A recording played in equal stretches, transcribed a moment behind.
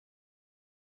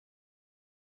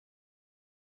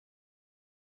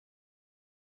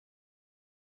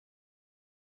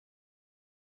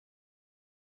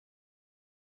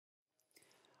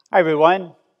Hi,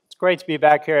 everyone. It's great to be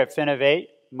back here at Finovate.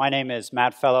 My name is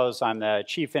Matt Fellows. I'm the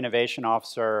Chief Innovation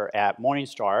Officer at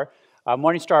Morningstar.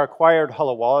 Morningstar acquired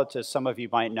HelloWallet, as some of you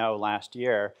might know, last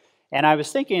year. And I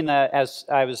was thinking that as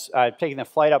I was taking the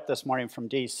flight up this morning from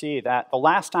DC, that the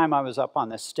last time I was up on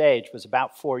this stage was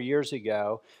about 4 years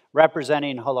ago,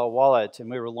 representing HelloWallet, and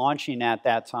we were launching at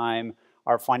that time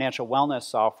our financial wellness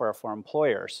software for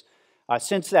employers.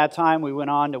 Since that time, we went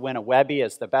on to win a Webby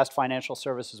as the best financial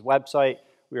services website.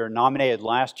 We were nominated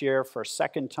last year for a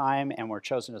second time and were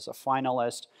chosen as a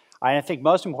finalist. I think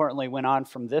most importantly, went on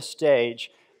from this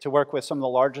stage to work with some of the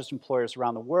largest employers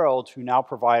around the world who now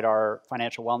provide our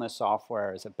financial wellness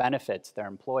software as a benefit to their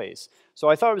employees. So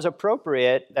I thought it was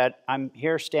appropriate that I'm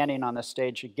here standing on the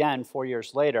stage again 4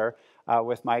 years later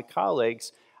with my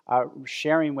colleagues,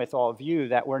 sharing with all of you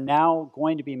that we're now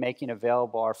going to be making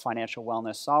available our financial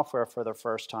wellness software for the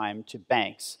first time to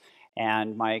banks.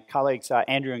 And my colleagues,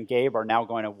 Andrew and Gabe, are now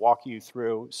going to walk you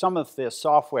through some of the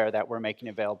software that we're making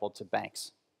available to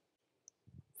banks.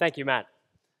 Thank you, Matt.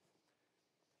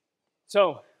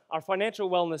 So, our financial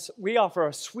wellness, we offer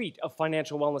a suite of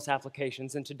financial wellness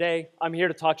applications, and today I'm here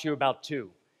to talk to you about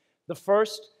two. The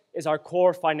first is our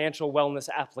core financial wellness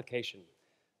application.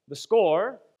 The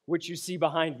score, which you see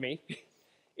behind me,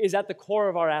 is at the core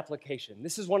of our application.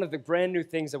 This is one of the brand new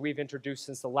things that we've introduced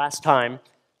since the last time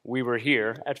we were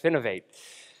here at Finovate.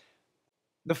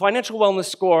 The financial wellness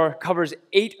score covers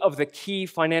 8 of the key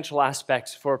financial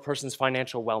aspects for a person's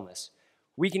financial wellness.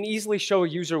 We can easily show a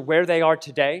user where they are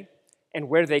today and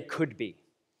where they could be.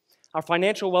 Our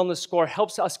financial wellness score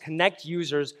helps us connect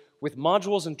users with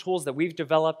modules and tools that we've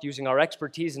developed using our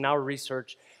expertise and our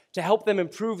research to help them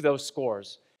improve those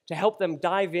scores, to help them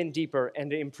dive in deeper and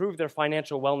to improve their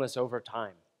financial wellness over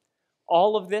time.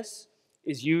 All of this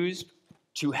is used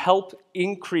to help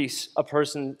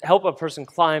help a person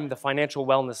climb the financial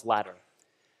wellness ladder.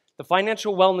 The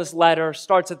financial wellness ladder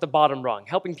starts at the bottom rung,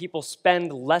 helping people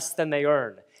spend less than they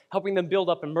earn, helping them build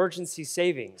up emergency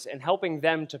savings, and helping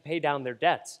them to pay down their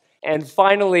debts. And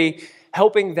finally,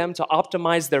 helping them to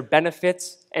optimize their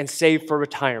benefits and save for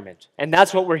retirement. And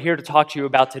that's what we're here to talk to you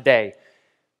about today.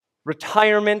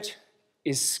 Retirement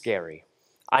is scary.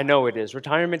 I know it is.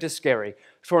 Retirement is scary.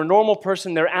 For a normal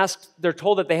person, they're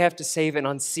told that they have to save an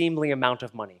unseemly amount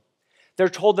of money. They're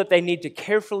told that they need to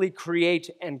carefully create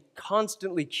and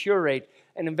constantly curate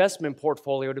an investment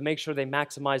portfolio to make sure they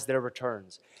maximize their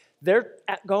returns. They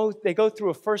go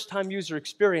through a first-time user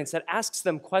experience that asks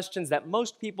them questions that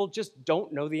most people just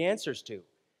don't know the answers to.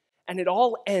 And it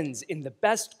all ends in the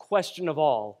best question of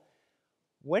all: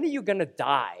 when are you going to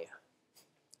die?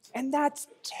 And that's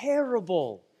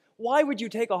terrible. Why would you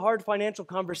take a hard financial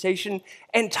conversation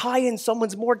and tie in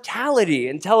someone's mortality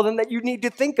and tell them that you need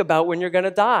to think about when you're going to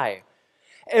die?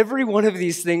 Every one of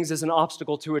these things is an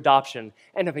obstacle to adoption,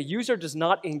 and if a user does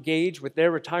not engage with their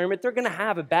retirement, they're going to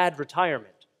have a bad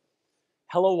retirement.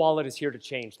 HelloWallet is here to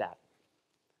change that.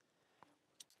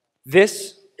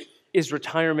 This is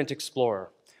Retirement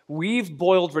Explorer. We've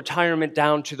boiled retirement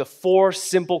down to the 4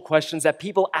 simple questions that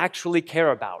people actually care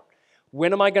about.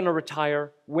 When am I going to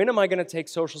retire? When am I going to take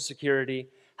Social Security?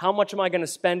 How much am I going to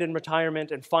spend in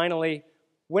retirement? And finally,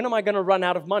 when am I going to run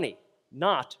out of money?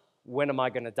 Not when am I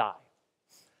going to die?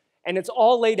 And it's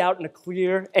all laid out in a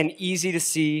clear and easy to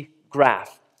see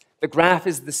graph. The graph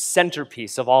is the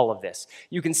centerpiece of all of this.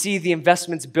 You can see the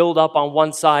investments build up on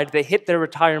one side, they hit their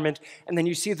retirement, and then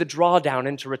you see the drawdown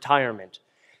into retirement.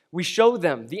 We show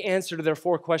them the answer to their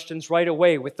 4 questions right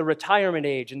away with the retirement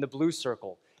age in the blue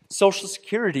circle, Social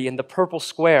Security in the purple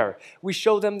square. We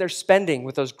show them their spending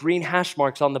with those green hash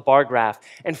marks on the bar graph.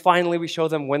 And finally, we show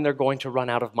them when they're going to run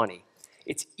out of money.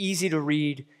 It's easy to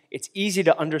read. It's easy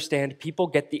to understand. People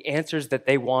get the answers that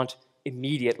they want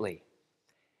immediately.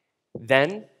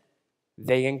 Then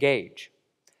they engage.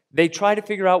 They try to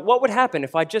figure out what would happen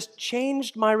if I just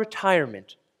changed my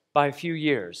retirement by a few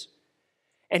years.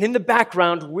 And in the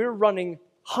background, we're running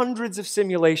hundreds of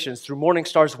simulations through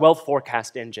Morningstar's wealth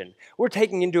forecast engine. We're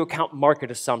taking into account market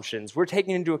assumptions. We're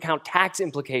taking into account tax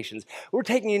implications. We're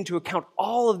taking into account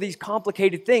all of these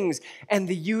complicated things, and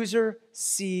the user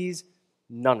sees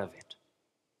none of it.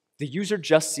 The user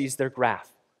just sees their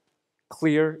graph.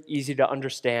 Clear, easy to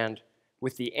understand,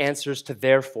 with the answers to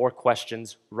their 4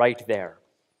 questions right there.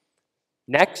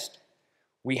 Next,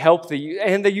 we help the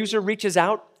user reaches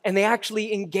out, and they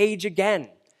actually engage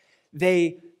again.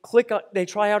 They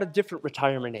try out a different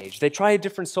retirement age. They try a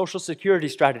different Social Security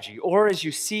strategy. Or as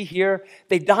you see here,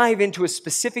 they dive into a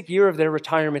specific year of their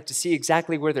retirement to see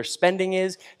exactly where their spending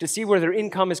is, to see where their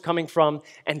income is coming from,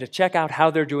 and to check out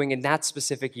how they're doing in that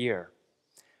specific year.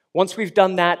 Once we've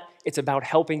done that, it's about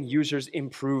helping users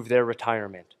improve their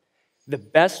retirement. The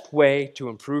best way to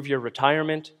improve your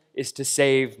retirement is to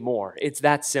save more. It's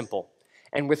that simple.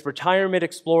 And with Retirement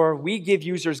Explorer, we give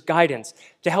users guidance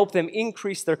to help them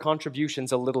increase their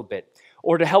contributions a little bit,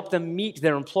 or to help them meet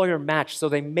their employer match so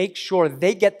they make sure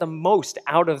they get the most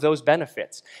out of those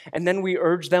benefits. And then we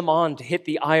urge them on to hit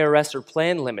the IRS or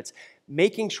plan limits,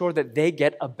 making sure that they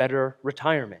get a better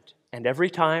retirement. And every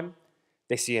time,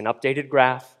 they see an updated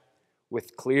graph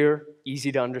with clear,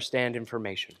 easy to understand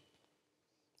information.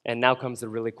 And now comes the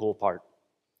really cool part.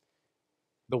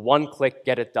 The one-click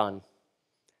get it done.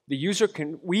 The user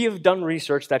we have done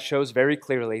research that shows very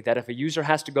clearly that if a user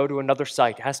has to go to another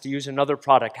site, has to use another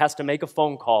product, has to make a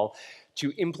phone call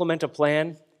to implement a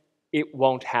plan, it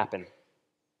won't happen.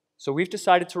 So we've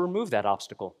decided to remove that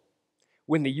obstacle.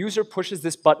 When the user pushes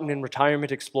this button in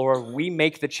Retirement Explorer, we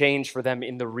make the change for them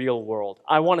in the real world.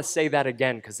 I want to say that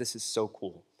again because this is so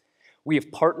cool. We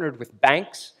have partnered with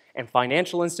banks and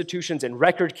financial institutions and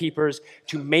record keepers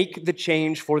to make the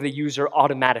change for the user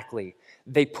automatically.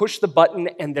 They push the button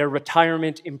and their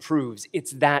retirement improves.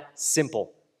 It's that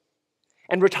simple.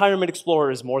 And Retirement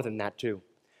Explorer is more than that too.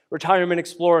 Retirement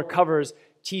Explorer covers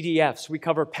TDFs, we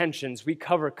cover pensions, we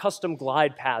cover custom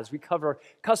glide paths, we cover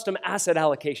custom asset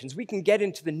allocations. We can get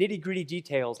into the nitty-gritty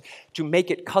details to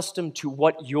make it custom to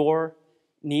what your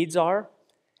needs are,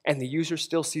 and the user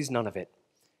still sees none of it.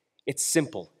 It's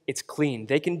simple, it's clean.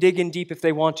 They can dig in deep if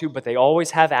they want to, but they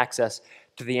always have access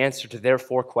to the answer to their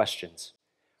 4 questions.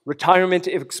 Retirement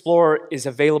Explorer is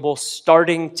available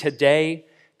starting today.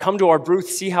 Come to our booth,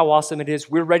 see how awesome it is.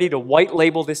 We're ready to white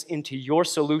label this into your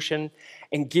solution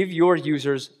and give your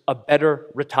users a better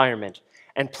retirement.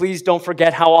 And please don't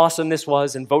forget how awesome this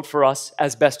was and vote for us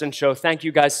as Best in Show. Thank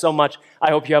you guys so much.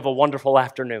 I hope you have a wonderful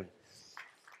afternoon.